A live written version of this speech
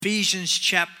Ephesians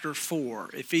chapter 4.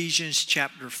 Ephesians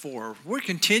chapter 4. We're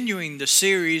continuing the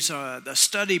series, the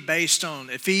study based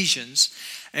on Ephesians.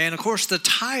 And of course, the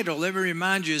title, let me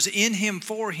remind you, is In Him,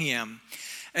 For Him.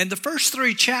 And the first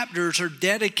three chapters are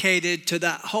dedicated to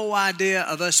that whole idea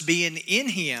of us being in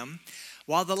Him,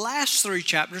 while the last three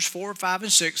chapters, 4, 5,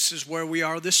 and 6, is where we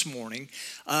are this morning,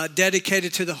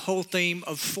 dedicated to the whole theme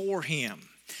of For Him.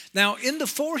 Now, in the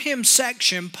For Him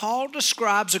section, Paul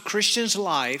describes a Christian's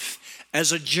life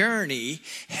as a journey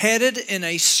headed in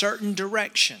a certain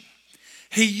direction.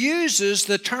 He uses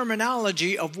the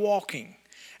terminology of walking.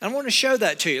 And I want to show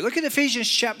that to you. Look at Ephesians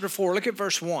chapter 4. Look at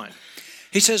verse 1.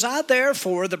 He says, I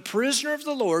therefore, the prisoner of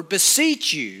the Lord,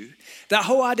 beseech you. That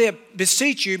whole idea,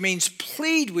 beseech you, means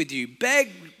plead with you,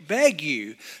 beg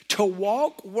you to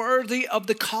walk worthy of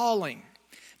the calling.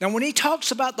 Now, when he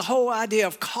talks about the whole idea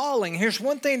of calling, here's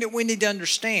one thing that we need to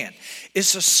understand.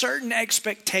 It's a certain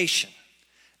expectation.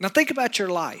 Now, think about your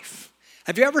life.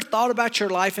 Have you ever thought about your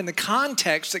life in the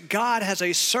context that God has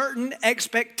a certain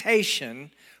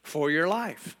expectation for your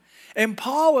life? And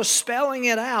Paul is spelling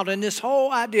it out in this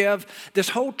whole idea of this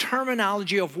whole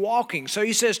terminology of walking. So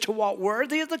he says to walk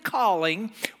worthy of the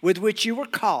calling with which you were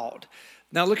called.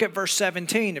 Now look at verse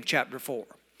 17 of chapter 4.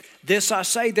 This I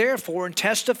say therefore and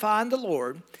testify in the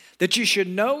Lord that you should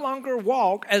no longer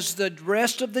walk as the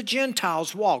rest of the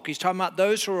Gentiles walk. He's talking about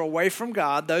those who are away from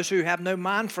God, those who have no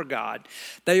mind for God.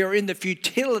 They are in the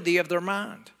futility of their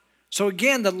mind. So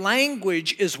again, the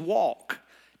language is walk.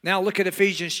 Now look at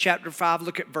Ephesians chapter 5,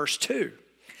 look at verse 2.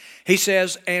 He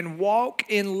says, and walk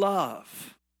in love.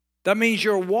 That means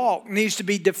your walk needs to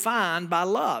be defined by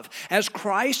love, as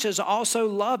Christ has also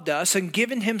loved us and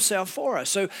given himself for us.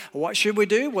 So what should we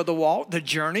do? Well, the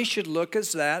journey should look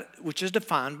as that which is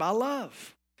defined by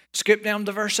love. Skip down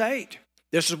to verse 8.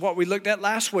 This is what we looked at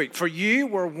last week. For you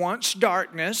were once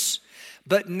darkness,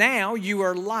 but now you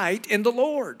are light in the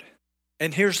Lord.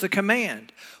 And here's the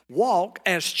command. Walk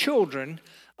as children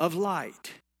of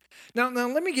light. Now,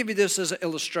 let me give you this as an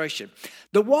illustration.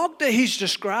 The walk that he's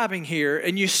describing here,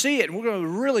 and you see it, and we're going to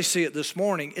really see it this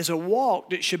morning, is a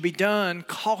walk that should be done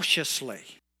cautiously.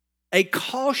 A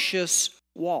cautious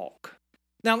walk.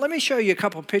 Now, let me show you a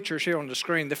couple of pictures here on the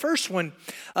screen. The first one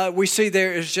we see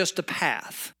there is just a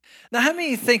path. Now, how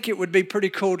many think it would be pretty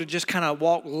cool to just kind of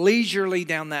walk leisurely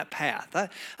down that path?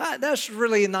 That's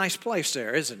really a nice place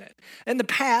there, isn't it? And the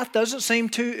path doesn't seem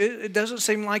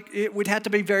like we'd have to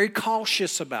be very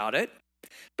cautious about it.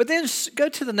 But then go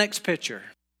to the next picture.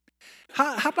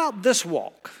 How about this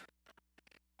walk?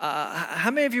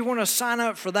 How many of you want to sign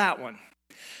up for that one?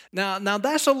 Now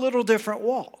that's a little different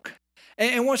walk.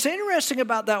 And what's interesting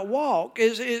about that walk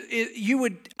is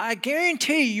I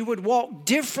guarantee you would walk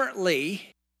differently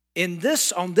on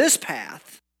this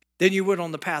path than you would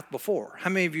on the path before. How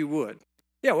many of you would?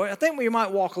 Yeah, well, I think we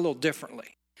might walk a little differently.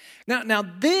 Now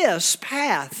this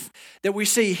path that we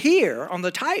see here on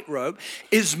the tightrope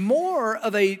is more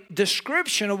of a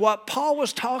description of what Paul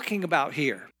was talking about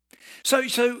here. So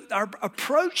our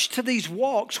approach to these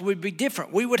walks would be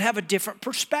different. We would have a different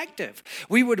perspective.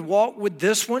 We would walk with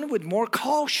this one with more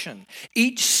caution.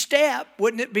 Each step,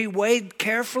 wouldn't it be weighed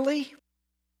carefully?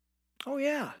 Oh,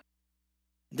 yeah.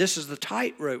 This is the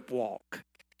tightrope walk.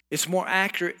 It's more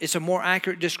accurate. It's a more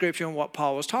accurate description of what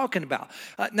Paul was talking about.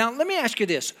 Now, let me ask you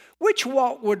this. Which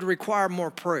walk would require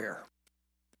more prayer?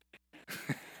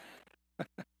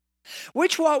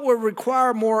 Which walk would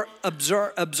require more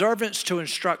observance to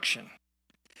instruction?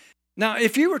 Now,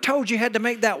 if you were told you had to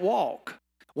make that walk,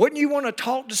 wouldn't you want to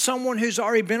talk to someone who's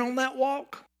already been on that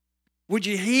walk? Would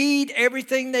you heed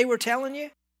everything they were telling you?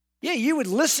 Yeah, you would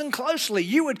listen closely.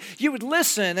 You would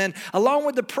listen, and along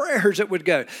with the prayers it would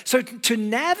go. So to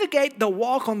navigate the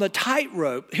walk on the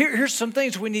tightrope, here's some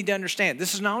things we need to understand.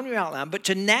 This is not on your outline, but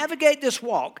to navigate this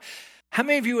walk, how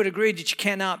many of you would agree that you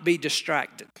cannot be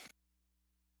distracted?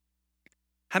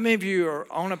 How many of you are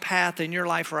on a path in your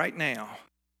life right now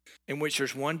in which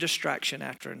there's one distraction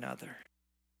after another?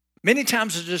 Many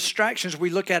times the distractions we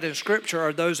look at in Scripture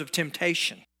are those of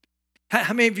temptation.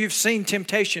 How many of you have seen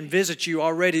temptation visit you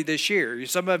already this year?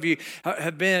 Some of you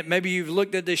have been, maybe you've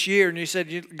looked at this year and you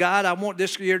said, God, I want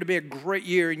this year to be a great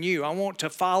year in you. I want to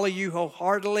follow you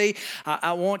wholeheartedly.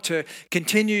 I want to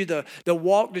continue the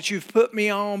walk that you've put me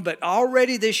on. But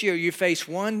already this year you face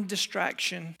one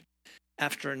distraction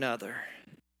after another.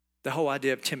 The whole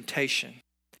idea of temptation.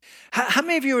 How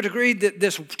many of you would agree that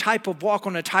this type of walk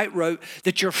on a tightrope,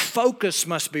 that your focus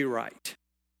must be right?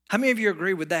 How many of you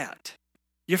agree with that?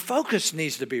 Your focus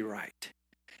needs to be right.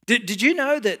 Did you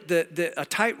know that a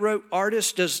tightrope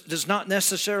artist does not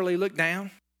necessarily look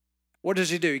down? What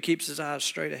does he do? He keeps his eyes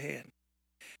straight ahead.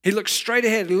 He looks straight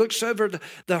ahead. He looks over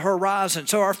the horizon.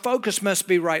 So our focus must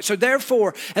be right. So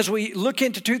therefore, as we look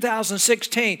into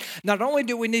 2016, not only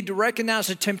do we need to recognize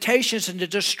the temptations and the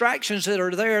distractions that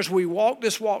are there as we walk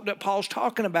this walk that Paul's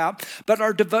talking about, but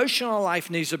our devotional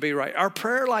life needs to be right. Our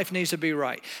prayer life needs to be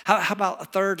right. How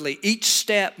about thirdly, each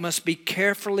step must be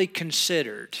carefully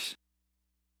considered.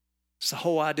 It's the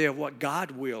whole idea of what God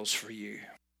wills for you.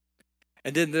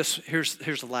 And then here's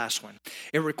the last one.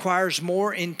 It requires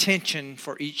more intention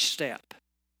for each step.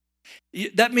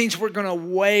 That means we're going to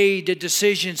weigh the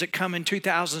decisions that come in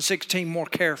 2016 more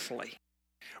carefully.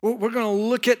 We're going to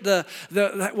look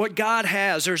at what God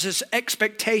has. There's this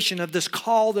expectation of this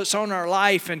call that's on our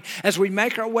life. And as we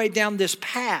make our way down this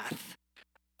path,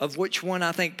 of which one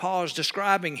I think Paul is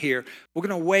describing here, we're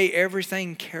going to weigh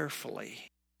everything carefully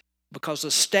because the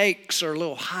stakes are a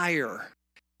little higher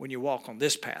when you walk on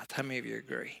this path. How many of you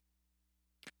agree?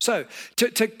 So,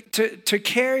 to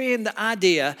carry in the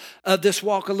idea of this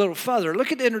walk a little further,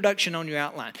 look at the introduction on your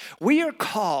outline. We are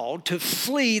called to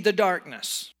flee the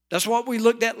darkness. That's what we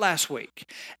looked at last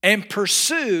week. And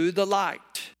pursue the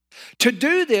light. To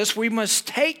do this, we must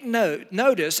take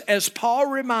notice, as Paul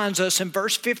reminds us in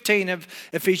verse 15 of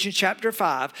Ephesians chapter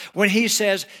 5, when he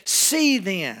says, see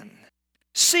then.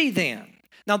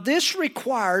 Now, this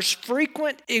requires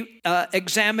frequent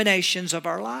examinations of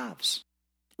our lives.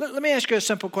 Let me ask you a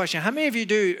simple question. How many of you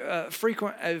do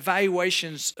frequent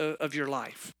evaluations of your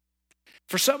life?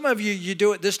 For some of you, you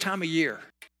do it this time of year.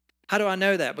 How do I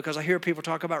know that? Because I hear people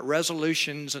talk about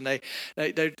resolutions and they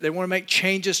want to make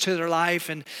changes to their life.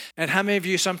 And how many of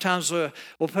you sometimes will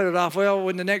put it off, well,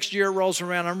 when the next year rolls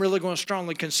around, I'm really going to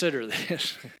strongly consider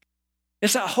this.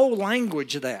 It's that whole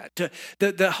language of that.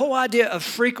 The whole idea of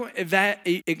frequent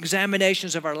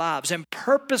examinations of our lives and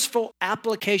purposeful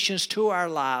applications to our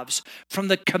lives from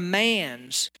the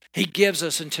commands he gives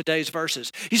us in today's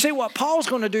verses. You see, what Paul's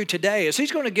going to do today is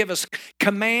he's going to give us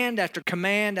command after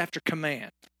command after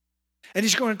command. And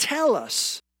he's going to tell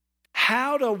us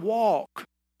how to walk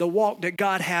the walk that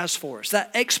God has for us,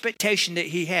 that expectation that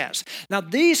he has. Now,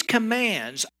 these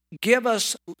commands give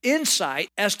us insight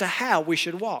as to how we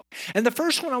should walk. And the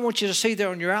first one I want you to see there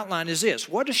on your outline is this.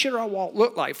 What should our walk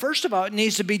look like? First of all, it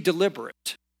needs to be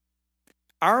deliberate.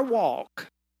 Our walk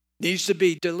needs to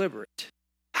be deliberate.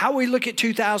 How we look at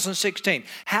 2016,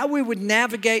 how we would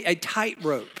navigate a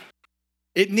tightrope.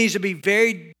 It needs to be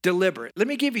very deliberate. Let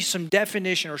me give you some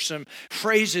definition or some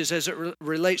phrases as it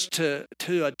relates to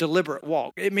a deliberate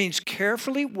walk. It means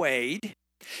carefully weighed.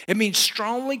 It means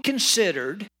strongly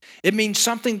considered. It means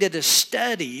something that is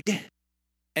studied.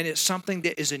 And it's something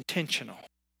that is intentional.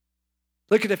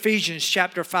 Look at Ephesians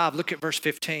chapter 5. Look at verse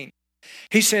 15.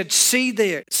 He said, see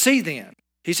then.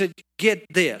 He said, get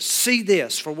this, see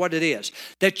this for what it is,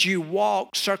 that you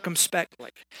walk circumspectly,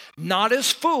 not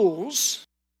as fools,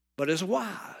 but as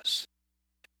wise.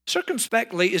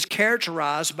 Circumspectly is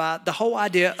characterized by the whole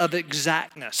idea of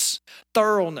exactness,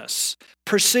 thoroughness,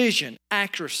 precision,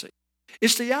 accuracy.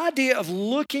 It's the idea of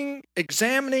looking,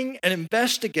 examining, and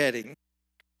investigating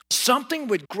something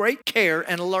with great care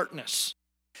and alertness.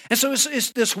 And so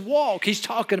it's this walk he's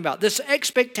talking about, this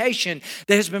expectation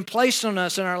that has been placed on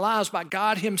us in our lives by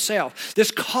God himself,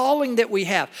 this calling that we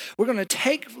have. We're going to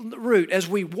take root. As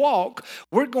we walk,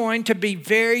 we're going to be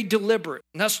very deliberate.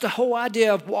 And that's the whole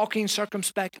idea of walking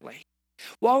circumspectly.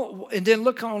 Well, and then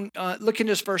look in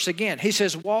this verse again. He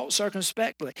says, walk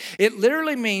circumspectly. It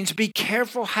literally means be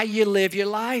careful how you live your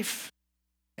life.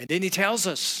 And then he tells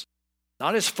us,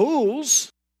 not as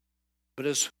fools, but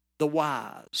as the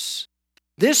wise.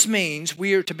 This means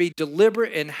we are to be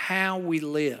deliberate in how we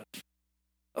live.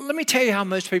 Let me tell you how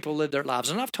most people live their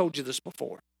lives, and I've told you this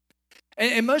before.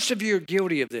 And most of you are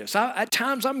guilty of this. At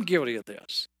times I'm guilty of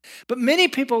this. But many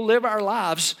people live our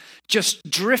lives just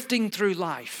drifting through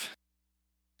life.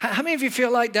 How many of you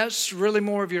feel like that's really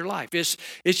more of your life? It's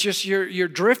just you're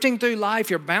drifting through life.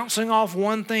 You're bouncing off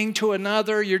one thing to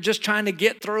another. You're just trying to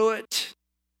get through it.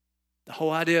 The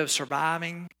whole idea of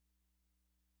surviving.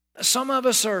 Some of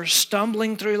us are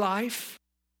stumbling through life.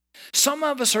 Some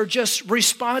of us are just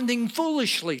responding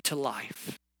foolishly to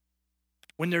life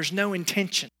when there's no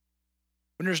intention,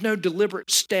 when there's no deliberate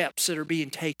steps that are being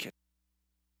taken.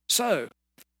 So,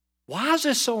 why is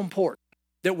this so important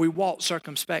that we walk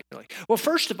circumspectly? Well,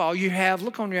 first of all,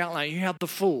 look on your outline, you have the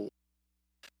fool.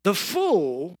 The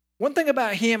fool, one thing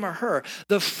about him or her,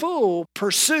 the fool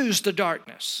pursues the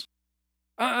darkness.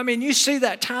 I mean, you see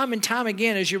that time and time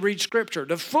again as you read Scripture.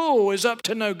 The fool is up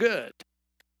to no good.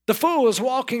 The fool is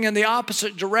walking in the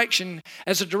opposite direction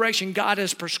as the direction God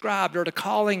has prescribed or the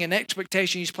calling and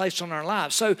expectation he's placed on our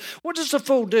lives. So what does the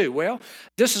fool do? Well,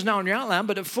 this is not on your outline,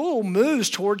 but the fool moves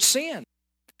towards sin.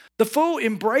 The fool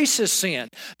embraces sin.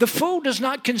 The fool does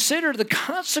not consider the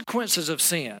consequences of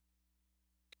sin.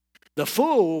 The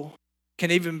fool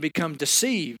can even become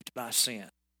deceived by sin.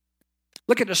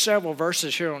 Look at the several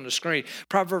verses here on the screen.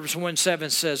 Proverbs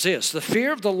 1:7 says this, the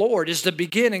fear of the Lord is the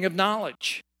beginning of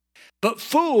knowledge, but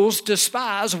fools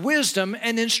despise wisdom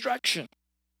and instruction.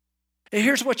 And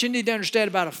here's what you need to understand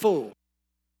about a fool.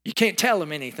 You can't tell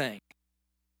him anything.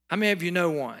 How many of you know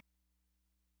one?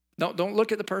 Don't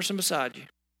look at the person beside you.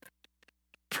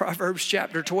 Proverbs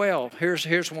chapter 12,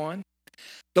 here's one.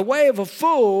 The way of a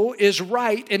fool is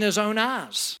right in his own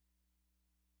eyes.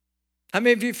 How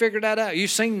many of you figured that out?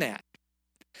 You've seen that.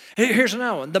 Here's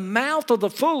another one. The mouth of the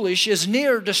foolish is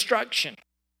near destruction.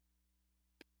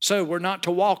 So we're not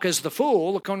to walk as the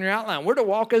fool. Look on your outline. We're to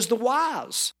walk as the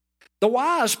wise. The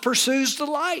wise pursues the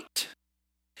light.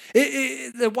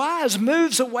 The wise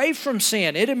moves away from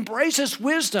sin. It embraces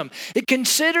wisdom. It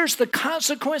considers the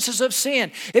consequences of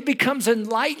sin. It becomes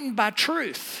enlightened by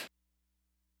truth.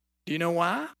 Do you know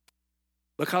why?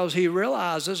 Because he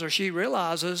realizes or she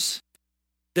realizes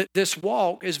that this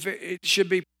walk it should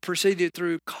be proceeded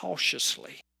through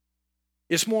cautiously.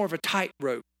 It's more of a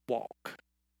tightrope walk.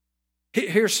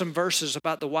 Here's some verses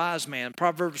about the wise man.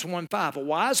 Proverbs 1:5. A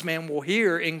wise man will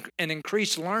hear and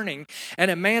increase learning, and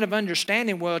a man of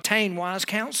understanding will attain wise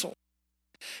counsel.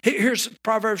 Here's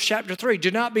Proverbs chapter 3.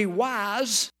 Do not be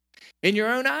wise in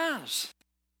your own eyes.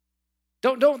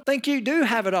 Don't think you do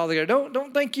have it all together.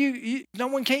 Don't think no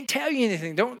one can't tell you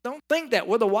anything. Don't think that.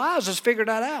 Well, the wise has figured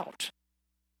that out.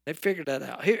 They figured that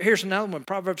out. Here's another one.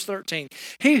 Proverbs 13.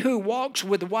 He who walks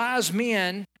with wise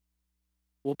men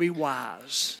will be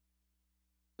wise.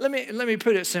 Let me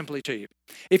put it simply to you.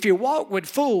 If you walk with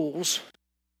fools,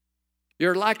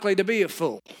 you're likely to be a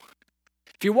fool.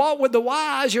 If you walk with the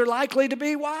wise, you're likely to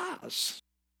be wise.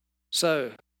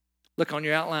 So, look on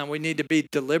your outline. We need to be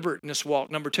deliberate in this walk.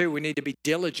 Number 2, we need to be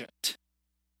diligent.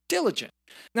 Diligent.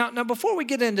 Now, before we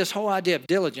get into this whole idea of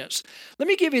diligence, let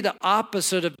me give you the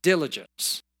opposite of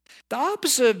diligence. The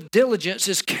opposite of diligence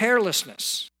is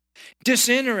carelessness,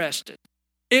 disinterested,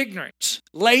 ignorance,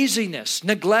 laziness,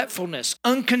 neglectfulness,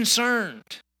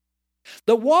 unconcerned.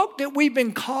 The walk that we've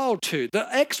been called to, the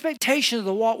expectation of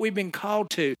the walk we've been called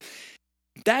to,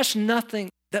 that's nothing,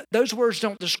 those words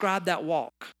don't describe that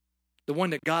walk, the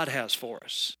one that God has for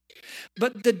us.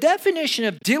 But the definition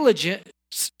of diligence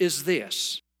is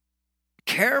this: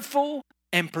 careful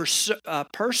and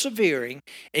persevering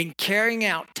in carrying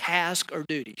out tasks or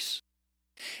duties.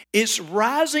 It's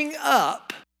rising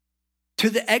up to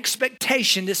the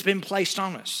expectation that's been placed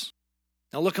on us.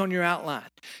 Now look on your outline.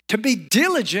 To be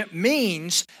diligent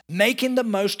means making the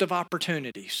most of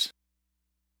opportunities.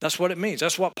 That's what it means.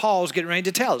 That's what Paul's getting ready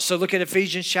to tell us. So look at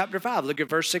Ephesians chapter 5. Look at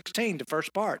verse 16, the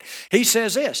first part. He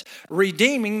says this,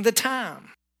 redeeming the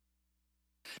time.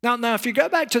 Now, if you go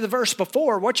back to the verse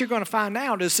before, what you're going to find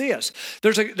out is this.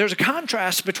 There's a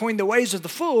contrast between the ways of the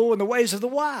fool and the ways of the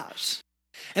wise.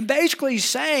 And basically he's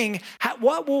saying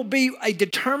what will be a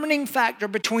determining factor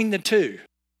between the two.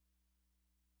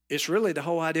 It's really the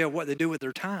whole idea of what they do with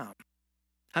their time.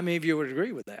 How many of you would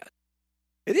agree with that?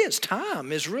 It is.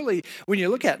 Time is really, when you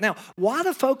look at it. Now, why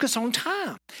the focus on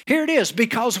time? Here it is.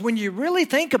 Because when you really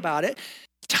think about it,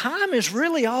 time is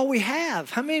really all we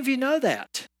have. How many of you know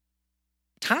that?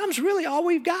 Time's really all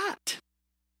we've got.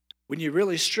 When you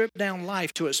really strip down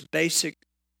life to its basic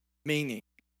meaning.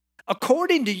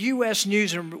 According to U.S.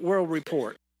 News and World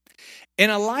Report,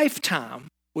 in a lifetime,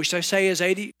 which they say is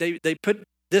 80, they put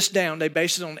this down, they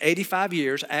base it on 85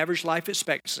 years, average life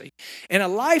expectancy. In a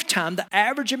lifetime, the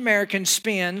average American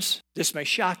spends, this may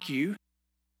shock you,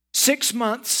 6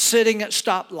 months sitting at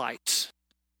stoplights.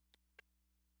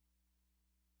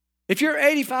 If you're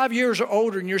 85 years or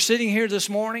older and you're sitting here this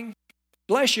morning,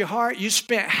 bless your heart, you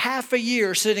spent half a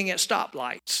year sitting at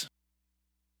stoplights.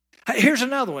 Here's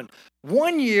another one.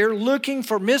 1 year looking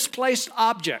for misplaced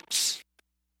objects.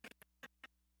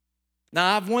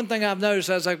 Now, one thing I've noticed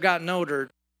as I've gotten older,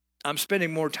 I'm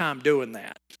spending more time doing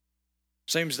that.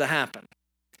 Seems to happen.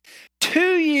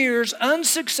 2 years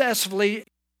unsuccessfully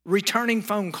returning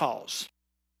phone calls.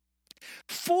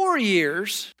 4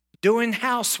 years doing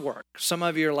housework. Some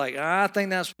of you are like, I think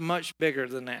that's much bigger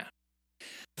than that.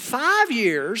 5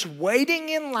 years waiting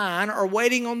in line or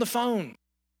waiting on the phone.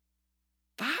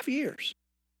 5 years.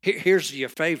 Here's your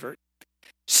favorite.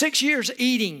 6 years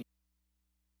eating.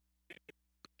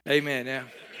 Amen, yeah.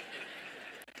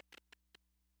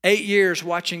 8 years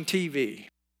watching TV.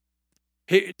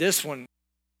 This one,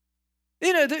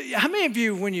 how many of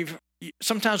you,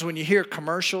 sometimes when you hear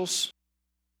commercials,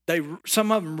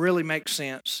 Some of them really make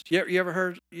sense. You ever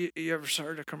heard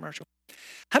a commercial?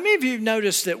 How many of you have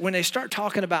noticed that when they start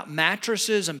talking about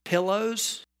mattresses and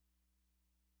pillows,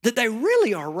 that they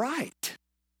really are right?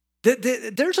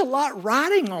 There's a lot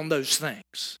riding on those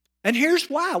things. And here's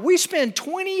why. We spend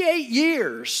 28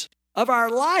 years of our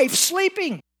life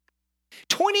sleeping.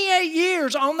 28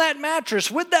 years on that mattress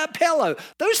with that pillow.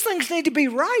 Those things need to be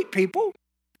right, people.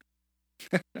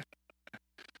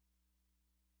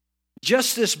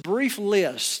 Just this brief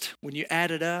list, when you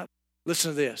add it up,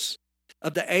 listen to this.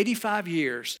 Of the 85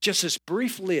 years, just this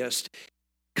brief list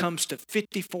comes to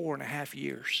 54 and a half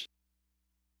years.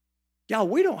 Y'all,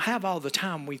 we don't have all the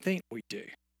time we think we do.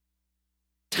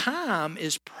 Time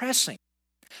is pressing.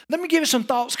 Let me give you some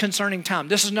thoughts concerning time.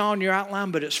 This is not on your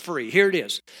outline, but it's free. Here it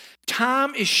is.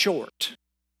 Time is short.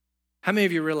 How many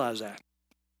of you realize that?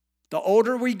 The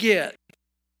older we get,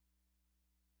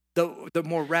 the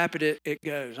more rapid it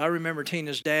goes. I remember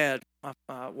Tina's dad,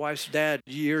 my wife's dad,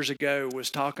 years ago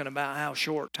was talking about how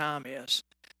short time is.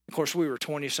 Of course, we were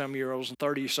 20-some-year-olds and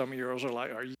 30-some-year-olds are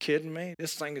like, are you kidding me?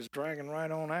 This thing is dragging right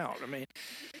on out. I mean,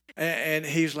 and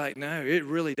he's like, no, it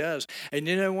really does. And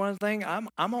you know one thing? I'm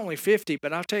only 50,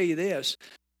 but I'll tell you this.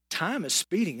 Time is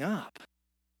speeding up.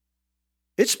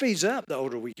 It speeds up the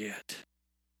older we get.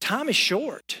 Time is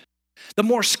short. The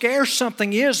more scarce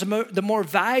something is, the more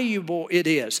valuable it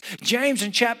is. James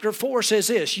in chapter 4 says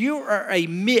this, you are a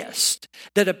mist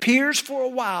that appears for a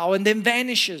while and then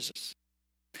vanishes.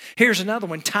 Here's another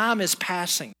one, time is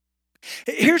passing.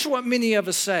 Here's what many of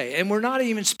us say, and we're not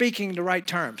even speaking the right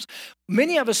terms.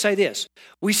 Many of us say this,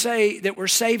 we say that we're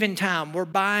saving time, we're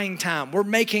buying time, we're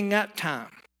making up time.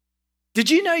 Did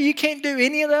you know you can't do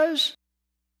any of those?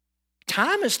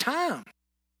 Time is time,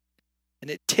 and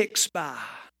it ticks by.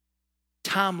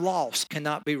 Time lost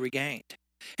cannot be regained.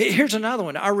 Here's another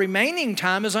one. Our remaining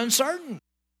time is uncertain.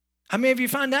 How many of you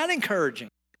find that encouraging?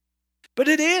 But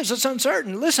it is. It's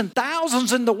uncertain. Listen,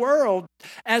 thousands in the world,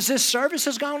 as this service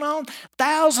has gone on,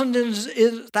 thousands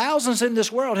in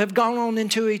this world have gone on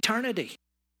into eternity.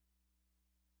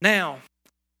 Now,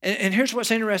 and here's what's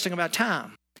interesting about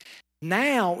time.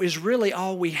 Now is really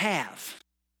all we have.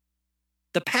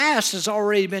 The past has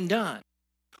already been done.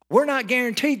 We're not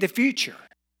guaranteed the future.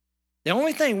 The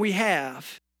only thing we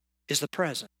have is the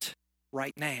present,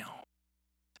 right now.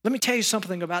 Let me tell you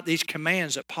something about these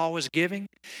commands that Paul is giving.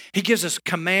 He gives us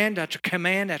command after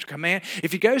command after command.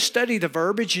 If you go study the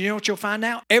verbiage, you know what you'll find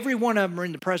out? Every one of them are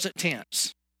in the present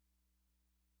tense.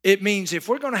 It means if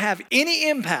we're going to have any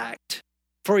impact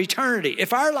for eternity,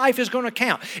 if our life is going to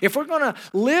count, if we're going to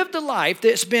live the life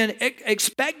that's been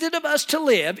expected of us to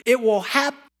live, it will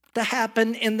have to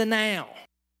happen in the now.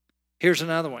 Here's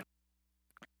another one.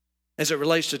 As it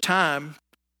relates to time,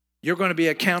 you're going to be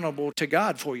accountable to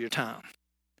God for your time.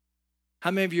 How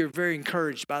many of you are very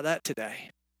encouraged by that today?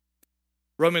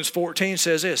 Romans 14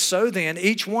 says this, so then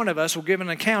each one of us will give an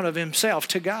account of himself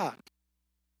to God.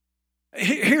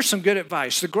 Here's some good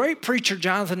advice. The great preacher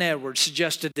Jonathan Edwards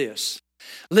suggested this,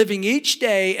 living each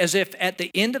day as if at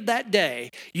the end of that day,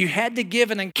 you had to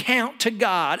give an account to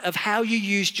God of how you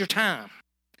used your time.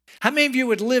 How many of you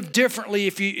would live differently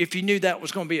if you knew that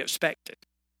was going to be expected?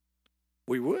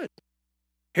 We would.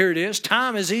 Here it is.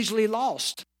 Time is easily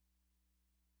lost.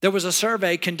 There was a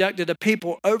survey conducted of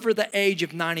people over the age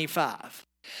of 95.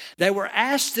 They were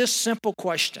asked this simple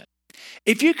question.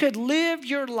 If you could live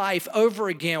your life over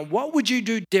again, what would you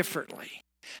do differently?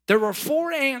 There were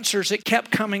 4 answers that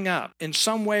kept coming up in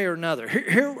some way or another.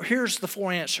 Here's the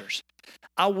 4 answers.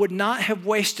 I would not have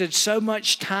wasted so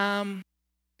much time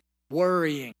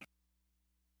worrying.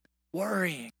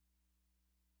 Worrying.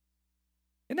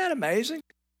 Isn't that amazing?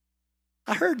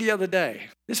 I heard the other day,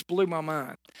 this blew my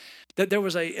mind, that there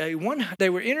was they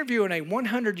were interviewing a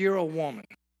 100-year-old woman.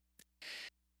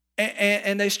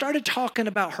 And they started talking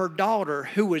about her daughter,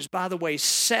 who was, by the way,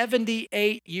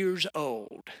 78 years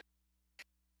old.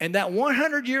 And that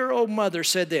 100-year-old mother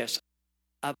said this,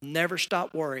 I've never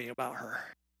stopped worrying about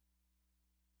her.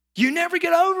 You never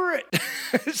get over it,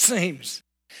 it seems.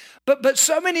 But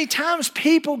so many times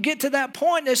people get to that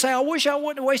point and they say, I wish I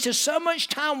wouldn't have wasted so much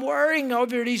time worrying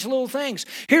over these little things.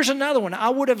 Here's another one. I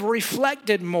would have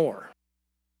reflected more.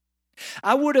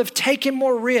 I would have taken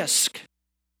more risk.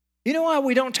 You know why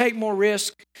we don't take more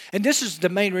risk? And this is the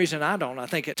main reason I don't, I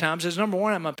think at times, is number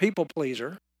one, I'm a people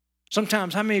pleaser.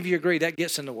 Sometimes, how many of you agree that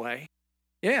gets in the way?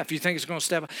 Yeah, if you think it's going to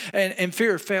step up. And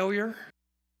fear of failure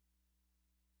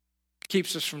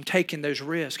keeps us from taking those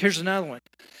risks. Here's another one.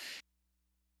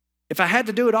 If I had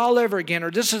to do it all over again,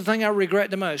 or this is the thing I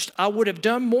regret the most, I would have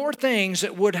done more things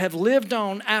that would have lived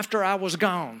on after I was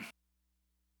gone.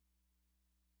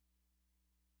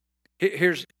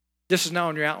 Here's This is now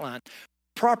on your outline.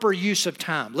 Proper use of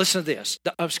time. Listen to this.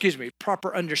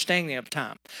 Proper understanding of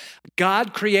time.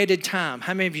 God created time.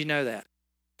 How many of you know that?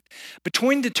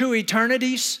 Between the two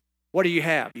eternities, what do you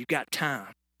have? You've got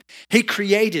time. He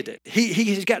created it.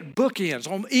 He's got bookends.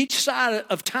 On each side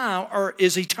of time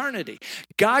is eternity.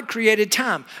 God created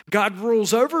time. God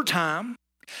rules over time.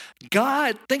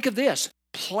 God, think of this,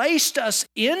 placed us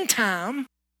in time.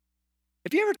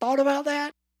 Have you ever thought about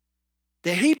that?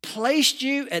 That He placed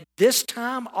you at this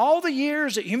time, all the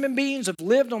years that human beings have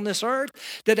lived on this earth,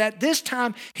 that at this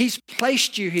time He's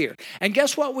placed you here. And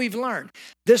guess what we've learned?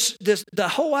 The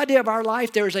whole idea of our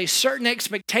life, there is a certain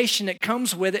expectation that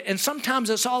comes with it, and sometimes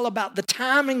it's all about the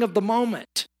timing of the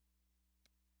moment.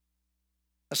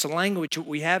 That's the language that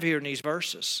we have here in these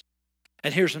verses.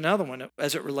 And here's another one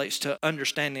as it relates to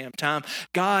understanding of time.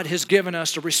 God has given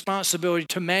us the responsibility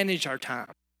to manage our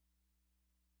time.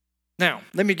 Now,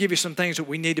 let me give you some things that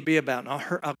we need to be about.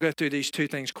 And I'll go through these two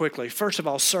things quickly. First of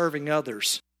all, serving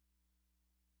others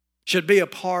should be a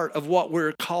part of what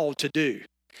we're called to do.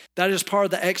 That is part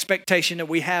of the expectation that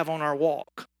we have on our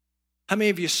walk. How many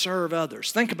of you serve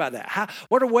others? Think about that.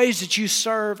 What are ways that you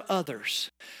serve others?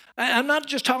 I'm not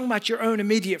just talking about your own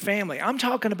immediate family. I'm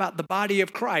talking about the body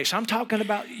of Christ. I'm talking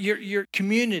about your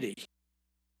community.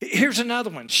 Here's another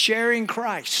one, sharing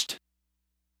Christ.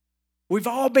 We've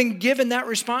all been given that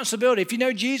responsibility. If you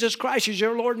know Jesus Christ as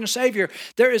your Lord and Savior,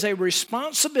 there is a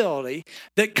responsibility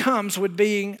that comes with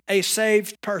being a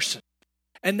saved person.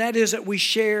 And that is that we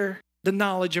share the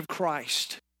knowledge of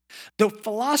Christ. The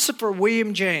philosopher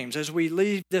William James, as we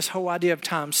leave this whole idea of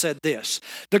time, said this: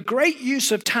 the great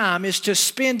use of time is to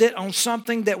spend it on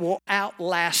something that will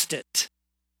outlast it.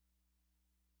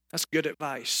 That's good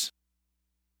advice.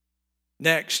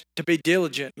 Next, to be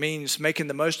diligent means making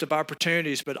the most of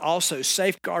opportunities, but also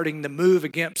safeguarding the move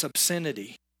against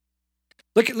obscenity.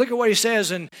 Look at what he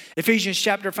says in Ephesians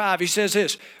chapter 5. He says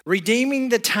this, redeeming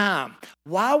the time.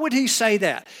 Why would he say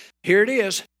that? Here it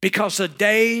is, because the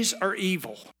days are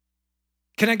evil.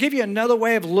 Can I give you another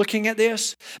way of looking at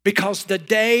this? Because the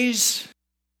days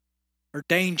are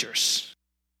dangerous.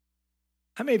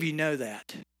 How many of you know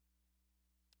that?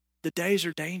 The days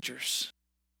are dangerous.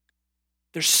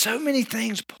 There's so many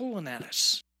things pulling at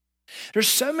us. There's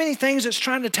so many things that's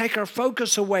trying to take our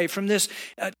focus away from this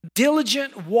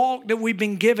diligent walk that we've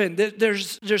been given.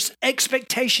 There's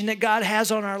expectation that God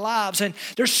has on our lives, and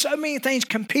there's so many things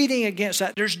competing against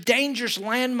that. There's dangerous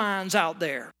landmines out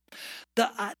there.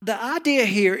 The idea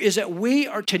here is that we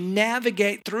are to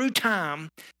navigate through time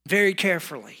very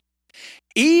carefully.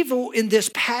 Evil in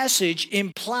this passage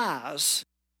implies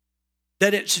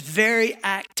that it's very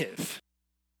active.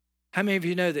 How many of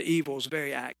you know that evil is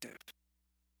very active?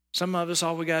 Some of us,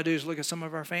 all we got to do is look at some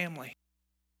of our family.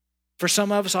 For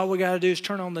some of us, all we got to do is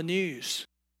turn on the news.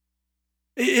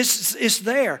 It's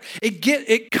there.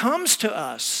 It comes to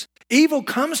us. Evil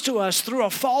comes to us through a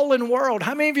fallen world.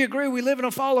 How many of you agree we live in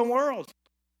a fallen world?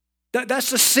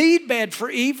 That's the seedbed for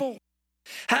evil.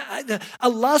 A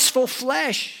lustful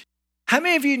flesh. How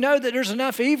many of you know that there's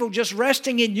enough evil just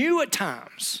resting in you at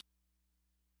times?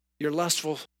 Your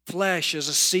lustful flesh is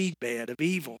a seedbed of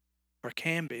evil, or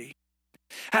can be.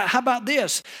 How about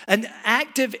this? An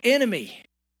active enemy.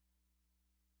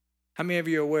 How many of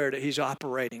you are aware that he's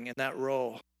operating in that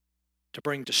role to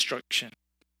bring destruction?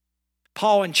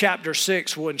 Paul in chapter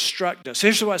 6 will instruct us.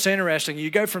 Here's what's interesting.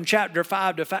 You go from chapter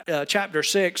 5 to chapter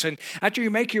 6, and after you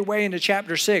make your way into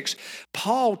chapter 6,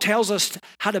 Paul tells us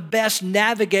how to best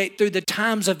navigate through the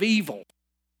times of evil.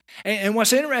 And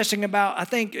what's interesting about, I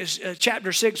think, is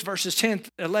chapter 6, verses 10,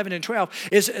 11, and 12,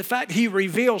 is in fact he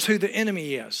reveals who the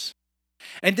enemy is.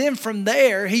 And then from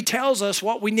there, he tells us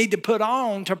what we need to put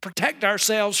on to protect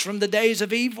ourselves from the days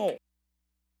of evil.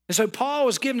 And so Paul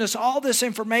has given us all this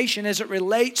information as it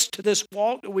relates to this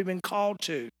walk that we've been called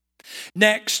to.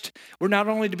 Next, we're not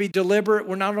only to be deliberate,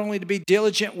 we're not only to be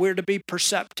diligent, we're to be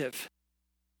perceptive.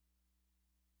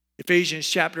 Ephesians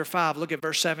chapter 5, look at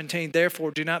verse 17. Therefore,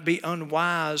 do not be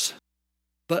unwise,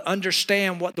 but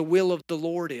understand what the will of the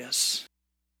Lord is.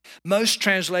 Most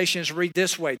translations read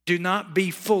this way: do not be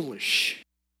foolish,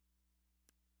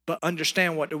 but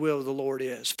understand what the will of the Lord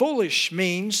is. Foolish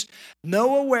means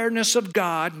no awareness of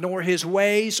God, nor His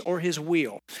ways or His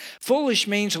will. Foolish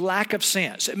means lack of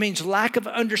sense. It means lack of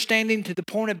understanding to the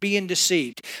point of being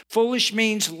deceived. Foolish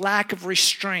means lack of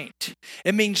restraint.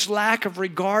 It means lack of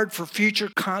regard for future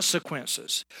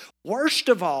consequences. Worst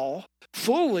of all,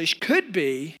 foolish could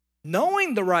be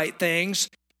knowing the right things,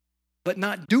 but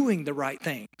not doing the right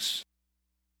things.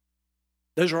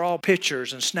 Those are all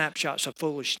pictures and snapshots of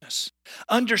foolishness.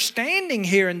 Understanding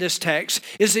here in this text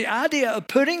is the idea of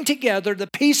putting together the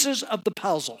pieces of the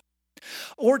puzzle.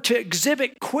 or to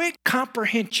exhibit quick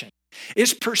comprehension.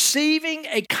 It's perceiving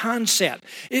a concept.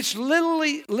 It's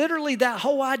literally that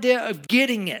whole idea of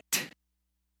getting it.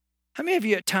 How many of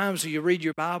you at times when you read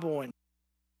your Bible and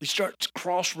you start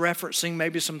cross-referencing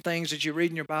maybe some things that you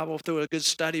read in your Bible through a good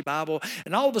study Bible,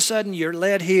 and all of a sudden you're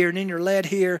led here, and then you're led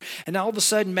here, and all of a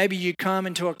sudden maybe you come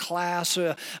into a class,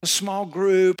 a small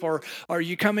group, or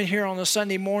you come in here on a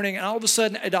Sunday morning, and all of a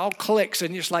sudden it all clicks,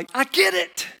 and you're just like, I get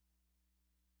it.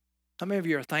 How many of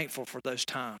you are thankful for those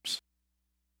times?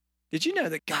 Did you know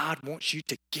that God wants you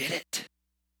to get it?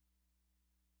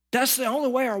 That's the only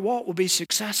way our walk will be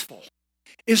successful,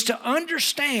 is to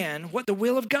understand what the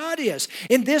will of God is.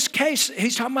 In this case,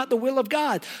 he's talking about the will of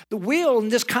God. The will in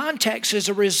this context is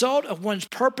a result of one's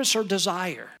purpose or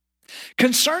desire.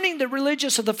 Concerning the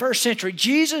religious of the first century,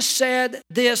 Jesus said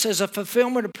this as a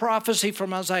fulfillment of prophecy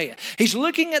from Isaiah. He's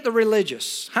looking at the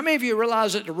religious. How many of you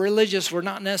realize that the religious were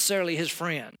not necessarily his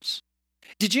friends?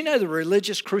 Did you know the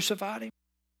religious crucified him?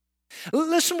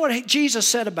 Listen what Jesus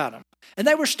said about them. And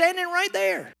they were standing right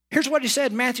there. Here's what he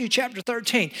said in Matthew chapter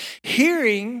 13.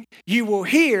 Hearing you will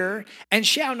hear and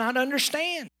shall not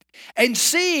understand. And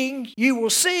seeing you will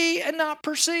see and not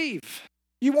perceive.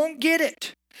 You won't get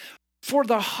it. For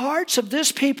the hearts of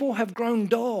this people have grown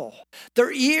dull.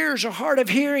 Their ears are hard of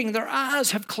hearing. Their eyes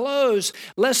have closed,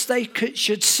 lest they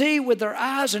should see with their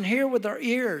eyes and hear with their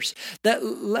ears, that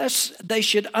lest they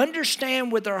should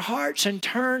understand with their hearts and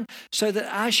turn so that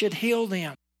I should heal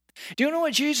them. Do you know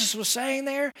what Jesus was saying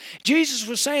there? Jesus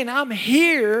was saying, I'm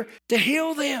here to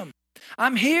heal them.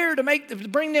 I'm here to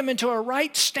bring them into a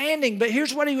right standing. But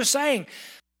here's what he was saying.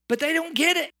 But they don't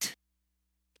get it.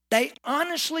 They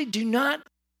honestly do not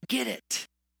get it.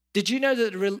 Did you know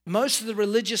that most of the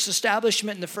religious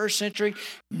establishment in the first century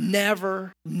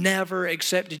never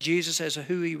accepted Jesus as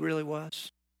who he really was?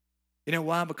 You know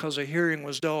why? Because their hearing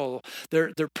was dull.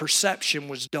 Their perception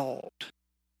was dulled.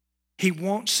 He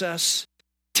wants us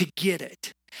to get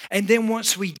it. And then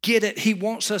once we get it, he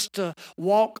wants us to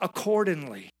walk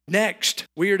accordingly. Next,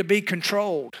 we are to be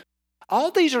controlled.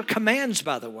 All these are commands,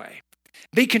 by the way.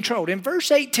 Be controlled. In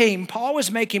verse 18, Paul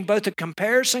is making both a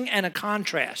comparison and a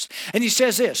contrast. And he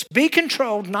says this, be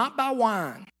controlled not by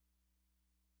wine.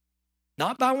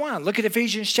 Not by wine. Look at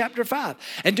Ephesians chapter 5.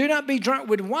 And do not be drunk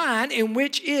with wine, in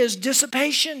which is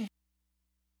dissipation.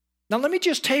 Now let me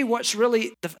just tell you what's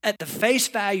really at the face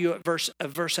value of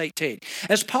verse 18.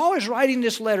 As Paul is writing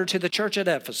this letter to the church at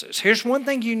Ephesus, here's one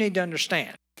thing you need to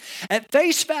understand. At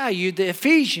face value, the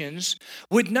Ephesians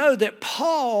would know that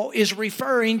Paul is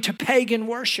referring to pagan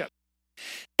worship.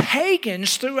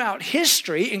 Pagans throughout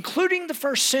history, including the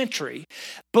first century,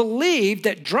 believed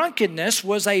that drunkenness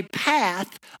was a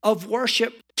path of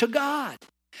worship to God.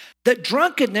 That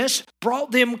drunkenness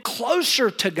brought them closer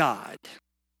to God.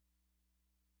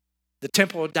 The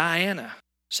temple of Diana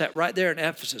sat right there in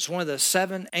Ephesus, one of the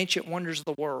 7 ancient wonders of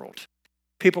the world.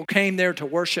 People came there to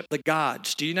worship the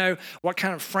gods. Do you know what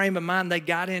kind of frame of mind they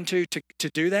got into to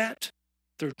do that?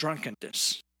 Through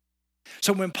drunkenness.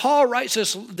 So when Paul writes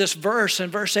this verse in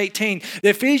verse 18, the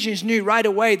Ephesians knew right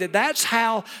away that that's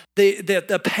how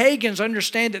the pagans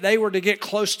understand that they were to get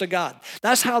close to God.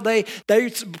 That's how they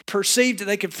perceived that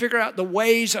they could figure out the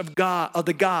ways of God, of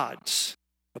the gods.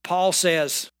 But Paul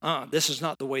says, this is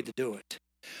not the way to do it.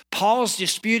 Paul's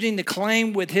disputing the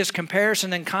claim with his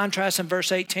comparison and contrast in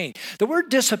verse 18. The word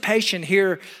dissipation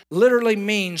here literally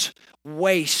means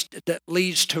waste that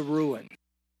leads to ruin.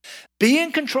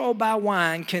 Being controlled by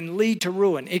wine can lead to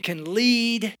ruin. It can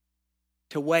lead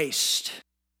to waste.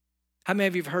 How many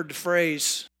of you have heard the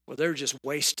phrase, well, they're just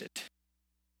wasted?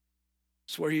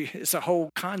 It's a whole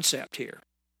concept here.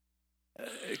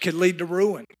 It can lead to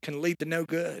ruin. It can lead to no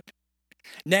good.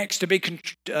 Next, to be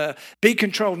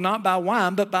controlled not by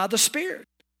wine, but by the Spirit.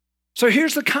 So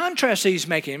here's the contrast he's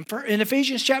making. In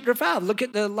Ephesians chapter 5, look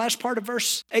at the last part of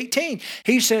verse 18.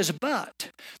 He says,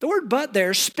 but. The word but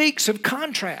there speaks of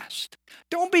contrast.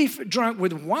 Don't be drunk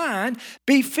with wine,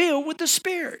 be filled with the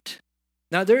Spirit.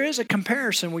 Now there is a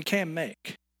comparison we can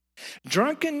make.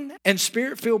 Drunken and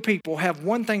Spirit-filled people have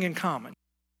one thing in common.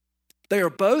 They are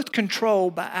both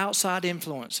controlled by outside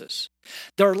influences.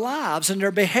 Their lives and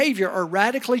their behavior are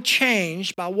radically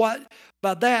changed by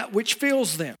that which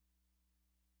fills them.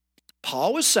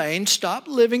 Paul was saying, stop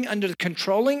living under the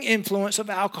controlling influence of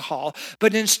alcohol,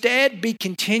 but instead be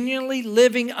continually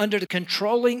living under the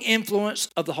controlling influence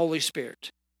of the Holy Spirit.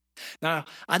 Now,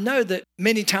 I know that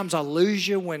many times I lose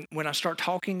you when I start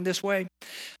talking this way,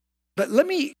 but let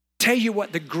me tell you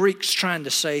what the Greek's trying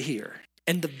to say here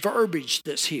and the verbiage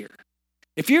that's here.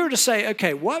 If you were to say,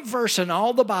 okay, what verse in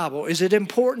all the Bible is it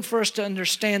important for us to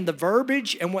understand the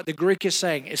verbiage and what the Greek is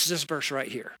saying? It's this verse right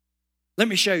here. Let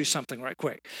me show you something right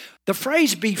quick. The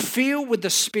phrase be filled with the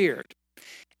Spirit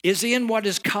is in what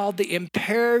is called the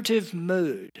imperative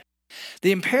mood.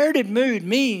 The imperative mood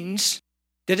means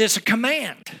that it's a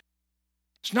command.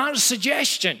 It's not a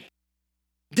suggestion.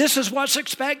 This is what's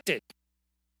expected.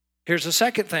 Here's the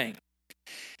second thing.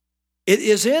 It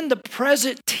is in the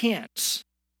present tense.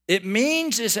 It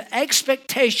means it's an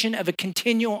expectation of a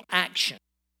continual action.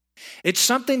 It's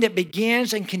something that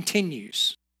begins and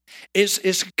continues.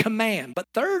 It's a command. But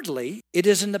thirdly, it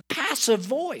is in the passive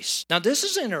voice. Now this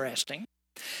is interesting.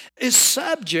 The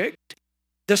subject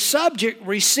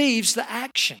receives the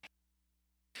action.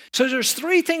 So there's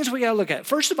three things we got to look at.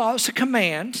 First of all, it's a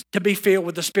command to be filled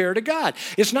with the Spirit of God.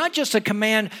 It's not just a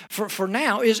command for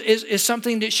now. It's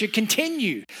something that should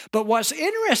continue. But what's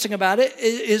interesting about it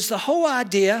is the whole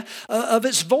idea of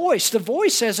its voice. The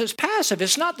voice says it's passive.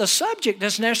 It's not the subject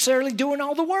that's necessarily doing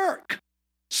all the work.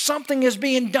 Something is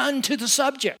being done to the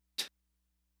subject.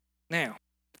 Now,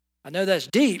 I know that's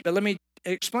deep, but let me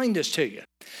explain this to you.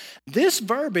 This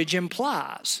verbiage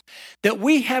implies that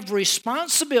we have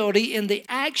responsibility in the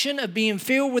action of being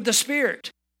filled with the Spirit.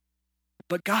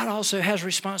 But God also has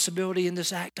responsibility in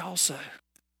this act also.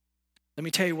 Let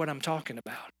me tell you what I'm talking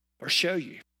about, or show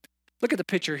you. Look at the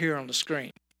picture here on the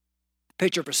screen.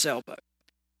 Picture of a sailboat.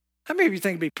 How many of you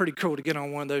think it'd be pretty cool to get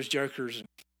on one of those jokers and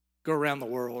go around the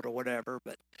world or whatever?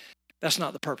 But that's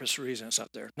not the purpose or reason it's up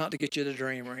there. Not to get you to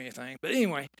dream or anything. But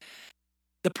anyway,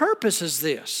 the purpose is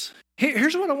this.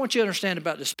 Here's what I want you to understand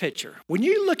about this picture. When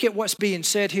you look at what's being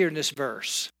said here in this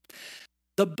verse,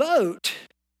 the boat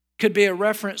could be a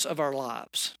reference of our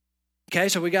lives. Okay,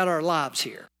 so we got our lives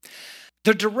here.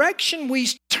 The direction we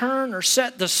turn or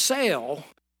set the sail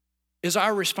is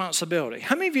our responsibility.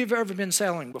 How many of you have ever been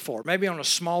sailing before? Maybe on a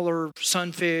smaller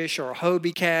Sunfish or a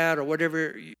Hobie Cat or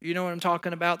whatever. You know what I'm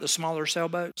talking about, the smaller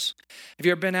sailboats? Have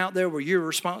you ever been out there where you're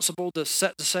responsible to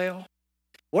set the sail?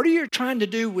 What are you trying to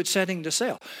do with setting the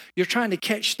sail? You're trying to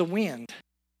catch the wind.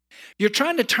 You're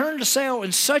trying to turn the sail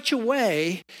in such a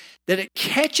way that it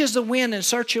catches the wind in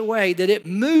such a way that it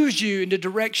moves you in the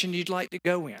direction you'd like to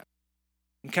go in.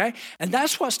 Okay? And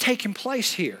that's what's taking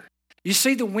place here. You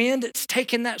see the wind that's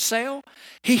taking that sail?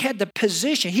 He had the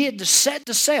position. He had to set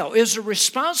the sail. It was the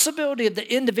responsibility of the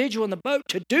individual in the boat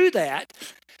to do that.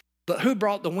 But who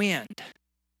brought the wind?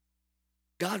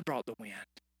 God brought the wind.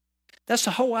 That's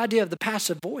the whole idea of the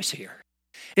passive voice here.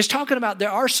 It's talking about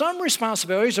there are some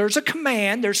responsibilities. There's a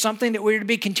command. There's something that we're to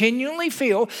be continually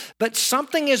feel, but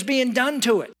something is being done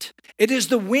to it. It is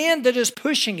the wind that is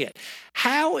pushing it.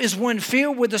 How is one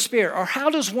filled with the Spirit? Or how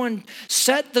does one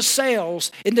set the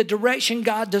sails in the direction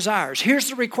God desires? Here's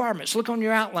the requirements. Look on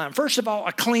your outline. First of all,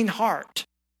 a clean heart.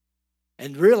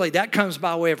 And really, that comes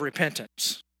by way of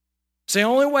repentance. It's the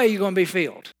only way you're going to be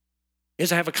filled is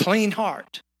to have a clean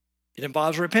heart. It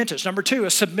involves repentance. Number two, a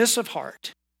submissive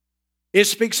heart. It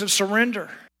speaks of surrender.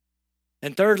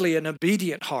 And thirdly, an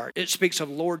obedient heart. It speaks of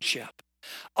lordship.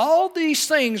 All these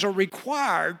things are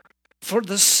required for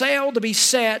the sail to be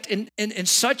set in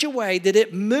such a way that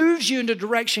it moves you in the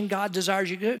direction God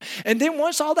desires you to. And then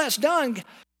once all that's done,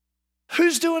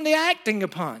 who's doing the acting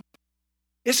upon?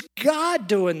 It's God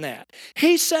doing that.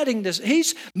 He's setting this.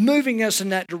 He's moving us in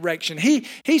that direction.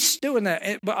 He's doing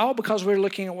that, but all because we're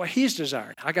looking at what He's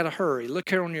desiring. I got to hurry.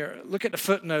 Look at the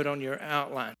footnote on your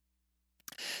outline.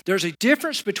 There's a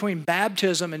difference between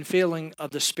baptism and filling of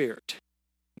the Spirit.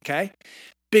 Okay,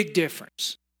 big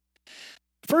difference.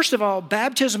 First of all,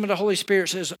 baptism of the Holy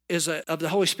Spirit is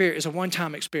a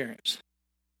one-time experience.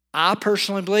 I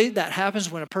personally believe that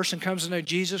happens when a person comes to know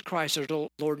Jesus Christ as the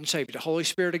Lord and Savior. The Holy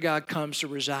Spirit of God comes to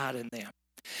reside in them.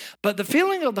 But the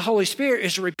filling of the Holy Spirit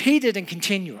is repeated and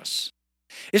continuous.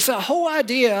 It's the whole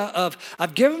idea of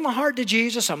I've given my heart to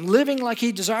Jesus. I'm living like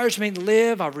He desires me to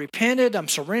live. I've repented. I'm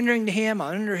surrendering to Him.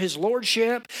 I'm under His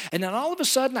lordship. And then all of a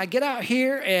sudden I get out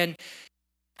here, and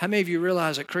how many of you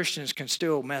realize that Christians can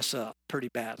still mess up pretty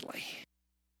badly?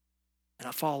 And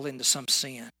I fall into some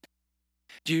sin.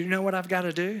 Do you know what I've got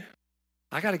to do?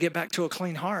 I got to get back to a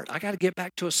clean heart. I got to get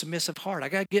back to a submissive heart. I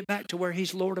got to get back to where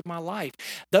He's Lord of my life.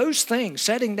 Those things,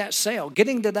 setting that sail,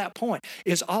 getting to that point,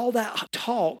 is all that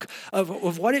talk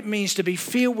of what it means to be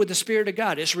filled with the Spirit of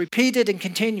God. It's repeated and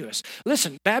continuous.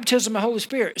 Listen, baptism of the Holy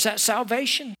Spirit, is that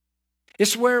salvation?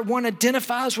 It's where one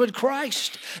identifies with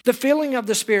Christ. The filling of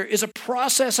the Spirit is a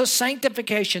process of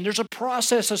sanctification. There's a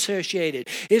process associated.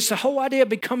 It's the whole idea of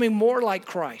becoming more like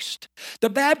Christ. The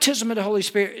baptism of the Holy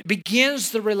Spirit begins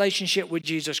the relationship with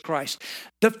Jesus Christ.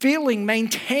 The filling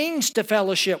maintains the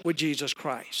fellowship with Jesus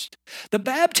Christ. The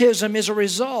baptism is a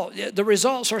result. The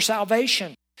results are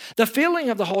salvation. The feeling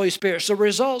of the Holy Spirit, the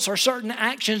results are certain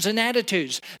actions and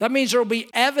attitudes. That means there will be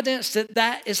evidence that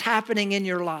that is happening in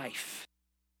your life.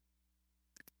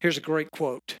 Here's a great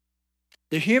quote.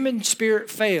 The human spirit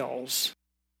fails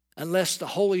unless the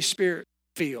Holy Spirit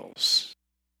feels.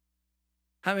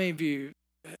 How many of you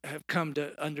have come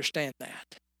to understand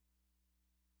that?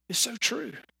 It's so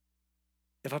true.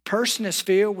 If a person is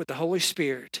filled with the Holy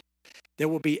Spirit, there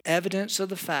will be evidence of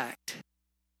the fact.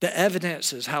 The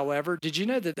evidences, however, did you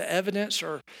know that the evidence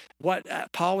are what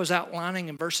Paul was outlining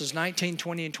in verses 19,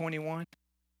 20, and 21?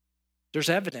 There's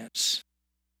evidence.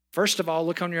 First of all,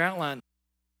 look on your outline.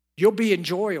 You'll be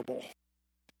enjoyable.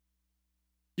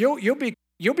 You'll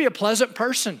be a pleasant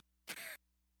person.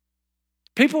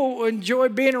 People will enjoy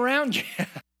being around you.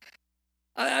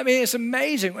 I mean, it's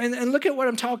amazing. And look at what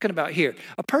I'm talking about here.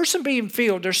 A person being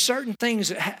filled, there's certain things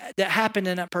that happen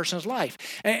in that person's life.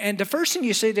 And the first thing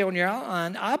you see there on your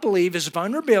outline, I believe, is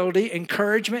vulnerability,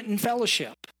 encouragement, and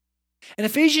fellowship. In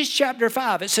Ephesians chapter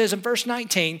 5, it says in verse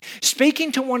 19,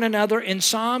 speaking to one another in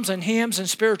psalms and hymns and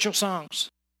spiritual songs.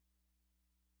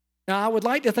 Now, I would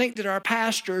like to think that our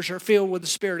pastors are filled with the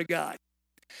Spirit of God.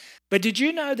 But did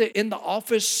you know that in the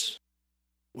office,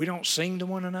 we don't sing to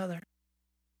one another?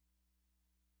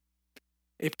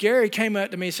 If Gary came up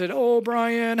to me and said, oh,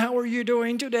 Brian, how are you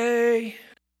doing today?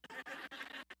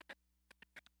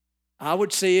 I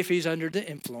would see if he's under the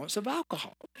influence of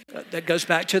alcohol. That goes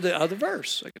back to the other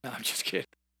verse. No, I'm just kidding.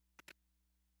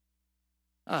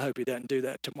 I hope he doesn't do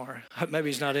that tomorrow. Maybe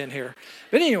he's not in here.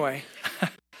 But anyway,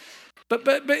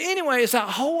 but anyway, it's that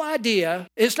whole idea.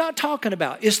 It's not talking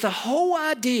about. It's the whole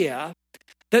idea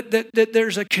that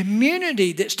there's a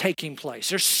community that's taking place.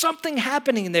 There's something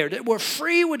happening there, that we're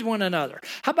free with one another.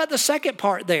 How about the second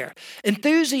part there?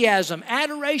 Enthusiasm,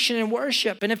 adoration, and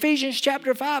worship. In Ephesians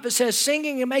chapter 5, it says,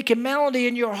 singing and making melody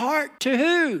in your heart to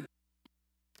who?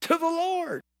 To the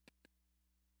Lord.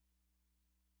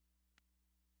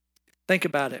 Think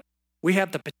about it. We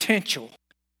have the potential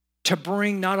to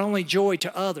bring not only joy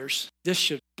to others, this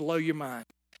should blow your mind.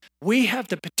 We have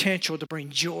the potential to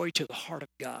bring joy to the heart of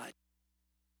God.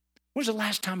 When's the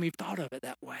last time you thought of it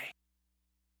that way?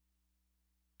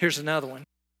 Here's another one.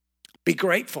 Be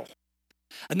grateful.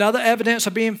 Another evidence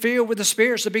of being filled with the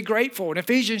Spirit is to be grateful. In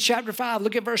Ephesians chapter 5,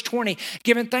 look at verse 20.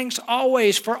 Giving thanks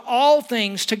always for all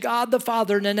things to God the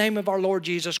Father in the name of our Lord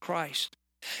Jesus Christ.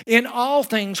 In all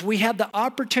things, we have the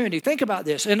opportunity. Think about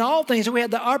this. In all things, we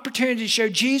have the opportunity to show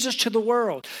Jesus to the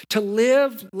world, to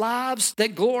live lives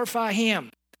that glorify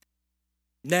Him.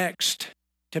 Next,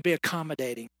 to be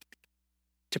accommodating.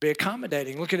 To be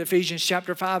accommodating. Look at Ephesians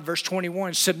chapter 5, verse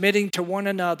 21. Submitting to one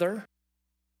another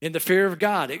in the fear of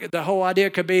God. The whole idea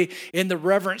could be in the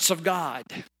reverence of God.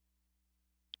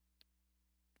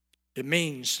 It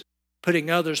means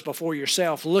putting others before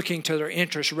yourself, looking to their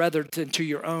interests rather than to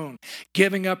your own,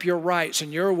 giving up your rights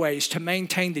and your ways to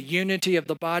maintain the unity of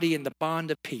the body and the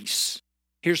bond of peace.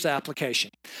 Here's the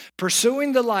application.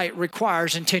 Pursuing the light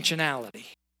requires intentionality.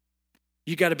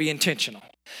 You got to be intentional.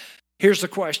 Here's the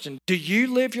question. Do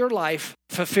you live your life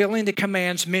fulfilling the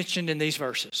commands mentioned in these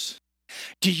verses?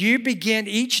 Do you begin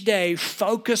each day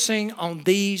focusing on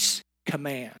these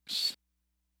commands?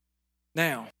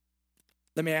 Now,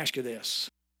 let me ask you this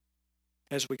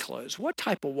as we close. What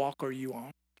type of walk are you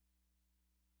on?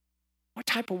 What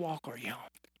type of walk are you on?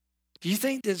 Do you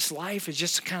think this life is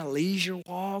just kind of leisure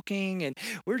walking and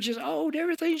we're just,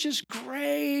 everything's just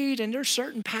great and there's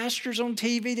certain pastors on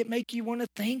TV that make you want to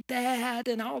think that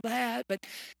and all that, but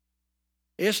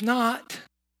it's not.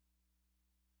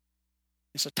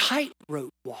 It's a tightrope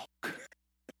walk.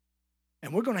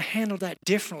 And we're going to handle that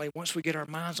differently once we get our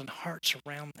minds and hearts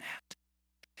around that.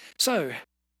 So,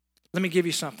 let me give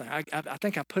you something. I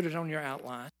think I put it on your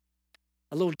outline.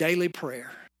 A little daily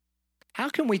prayer. How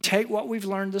can we take what we've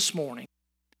learned this morning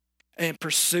and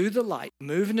pursue the light,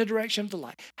 move in the direction of the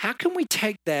light? How can we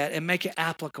take that and make it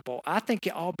applicable? I think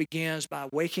it all begins by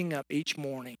waking up each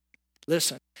morning,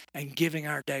 listen, and giving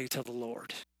our day to the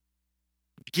Lord.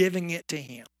 Giving it to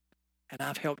Him. And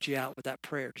I've helped you out with that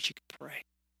prayer that you can pray.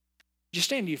 Just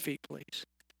stand to your feet, please.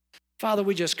 Father,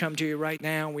 we just come to you right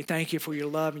now, and we thank you for your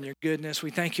love and your goodness. We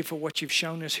thank you for what you've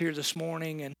shown us here this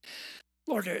morning. And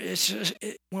Lord,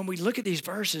 when we look at these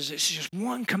verses, it's just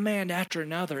one command after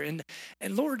another. And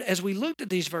Lord, as we looked at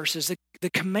these verses, the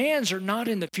commands are not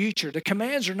in the future. The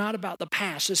commands are not about the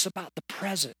past. It's about the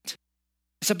present.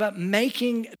 It's about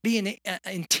being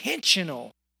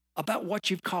intentional about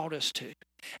what you've called us to.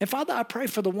 And Father, I pray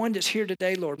for the one that's here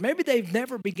today, Lord. Maybe they've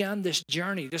never begun this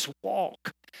journey, this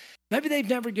walk. Maybe they've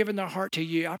never given their heart to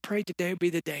you. I pray today will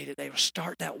be the day that they will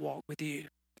start that walk with you.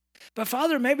 But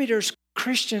Father, maybe there's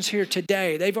Christians here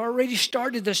today. They've already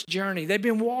started this journey. They've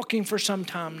been walking for some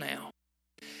time now.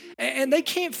 And they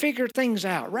can't figure things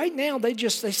out. Right now, they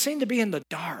seem to be in the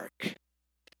dark.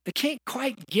 They can't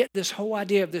quite get this whole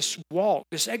idea of this walk,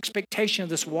 this expectation of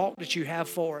this walk that you have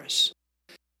for us.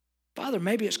 Father,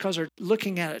 maybe it's because they're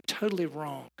looking at it totally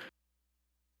wrong.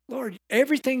 Lord,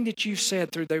 everything that you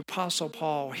said through the Apostle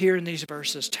Paul here in these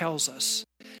verses tells us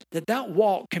that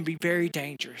walk can be very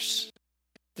dangerous.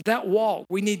 That walk,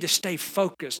 we need to stay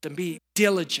focused and be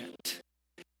diligent.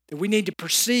 That we need to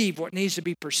perceive what needs to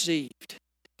be perceived.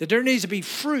 That there needs to be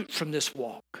fruit from this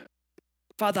walk.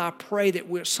 Father, I pray that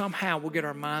we'll get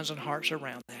our minds and hearts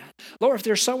around that. Lord, if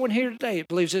there's someone here today that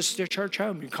believes this is their church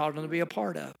home, you called them to be a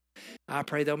part of, I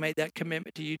pray they'll make that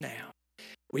commitment to you now.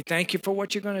 We thank you for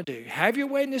what you're going to do. Have your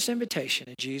way in this invitation.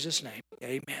 In Jesus' name,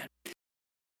 amen.